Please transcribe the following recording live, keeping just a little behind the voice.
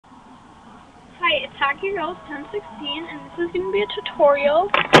Hi, it's Hockey Girls 1016, and this is going to be a tutorial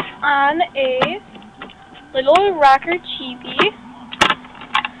on a little rocker chibi.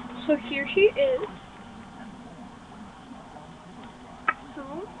 So here she is.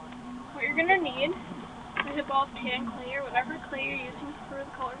 So, what you're going to need is a ball of tan clay, or whatever clay you're using for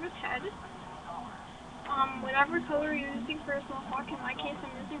the color of his head. Whatever color you're using for his mohawk, in my case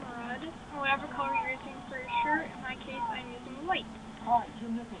I'm using red. Or whatever color you're using for his shirt, in my case I'm using white.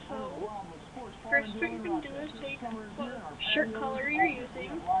 So, first what you're going to do is take what shirt color you're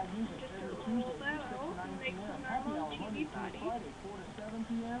using, just roll that out and make the normal TV body. Get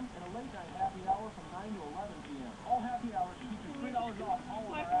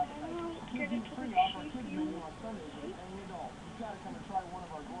it to the shape you want.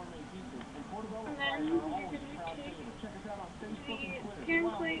 And then you're going to take the tan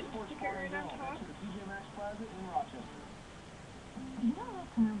plate and stick it right on top. You know that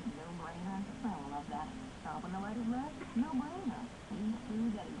term, no-brainer? I love that. Stop when the light is red? No-brainer. Eat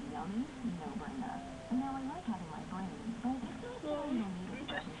food that is yummy? No-brainer. And now I like having my brain, but it's not you don't need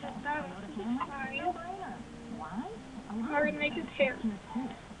just set that to the side. No-brainer. Why? Now we're going to make his hair. So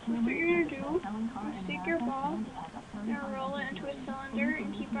what you're going to do is take your ball and roll it into a cylinder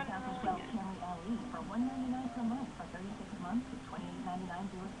and keep on rolling it. For $1.99 per month for 36 months with $28.99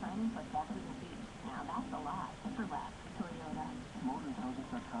 zero signing plus taxes and fees. Now that's a lot for less. Toyota.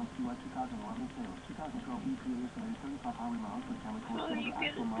 Motorshouses.com QI 2011 sales. 2012 EPA estimated 35 hourly miles with chemical. So you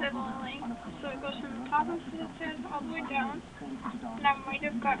get the length, so it goes from the top of his head all the way down. And I might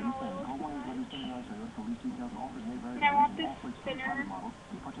have gotten a little more. And I want this thinner,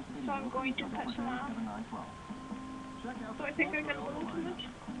 so I'm going to cut some off. So I think I got a little too much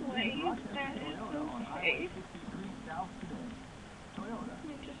clay. That is okay.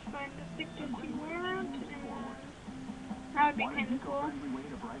 You just find the thickness you want, and that would be kind of cool.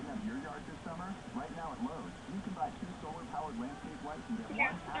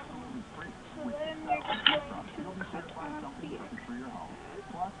 Yeah. So then you're just going to cut off the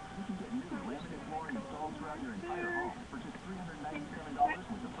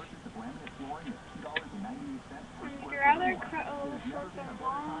I'd rather cut a little short than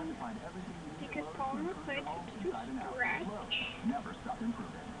long, because polymer clay tends to scratch.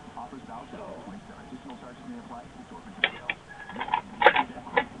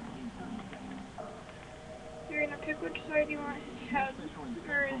 You're going to pick which side you want his head or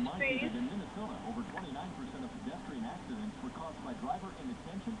his face. In Minnesota, over 29% of pedestrian accidents were caused by driver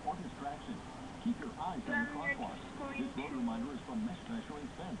inattention or distraction. Keep your eyes on the crosswalk. This road reminder is from Mesh Measuring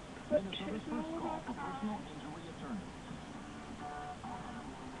Fence, Minnesota's first call for personal injury attorney.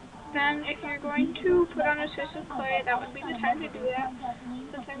 Then, if you're going to put on a face of clay, that would be the time to do that,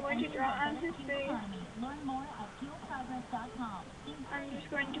 since I'm going to draw on his face. I'm just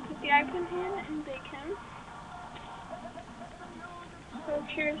going to put the eye pin in and bake him. So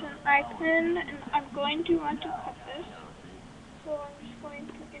here's an eye pin, and I'm going to want to cut this. So I'm just going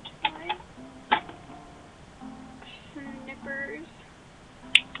to get my snippers,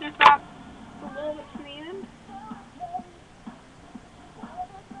 snip off a little bit from the end.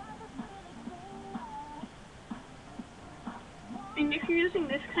 And if you're using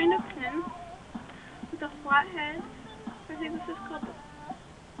this kind of pin with a flat head, I think this is called the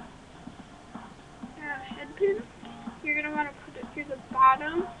head pin, you're going to want to put it through the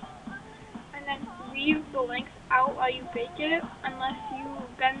bottom and then leave the length out while you bake it, unless you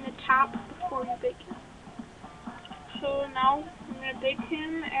bend the top before you bake it. So now I'm going to bake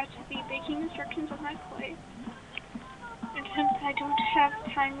him as the baking instructions on my clay. And since I don't have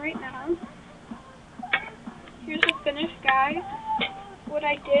time right now, here's the finished guy. What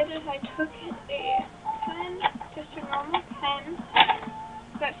I did is I took a pen, just a normal pen,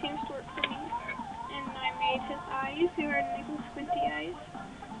 that seems to work for me, and I made his eyes. They were making squinty eyes.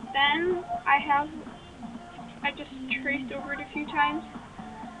 Then I just traced over it a few times.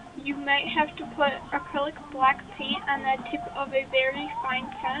 You might have to put acrylic black paint on the tip of a very fine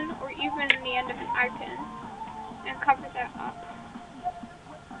pen, or even the end of an eye pin, and cover that up.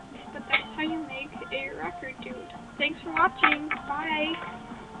 But that's how you make a rocker dude. Thanks for watching. Bye.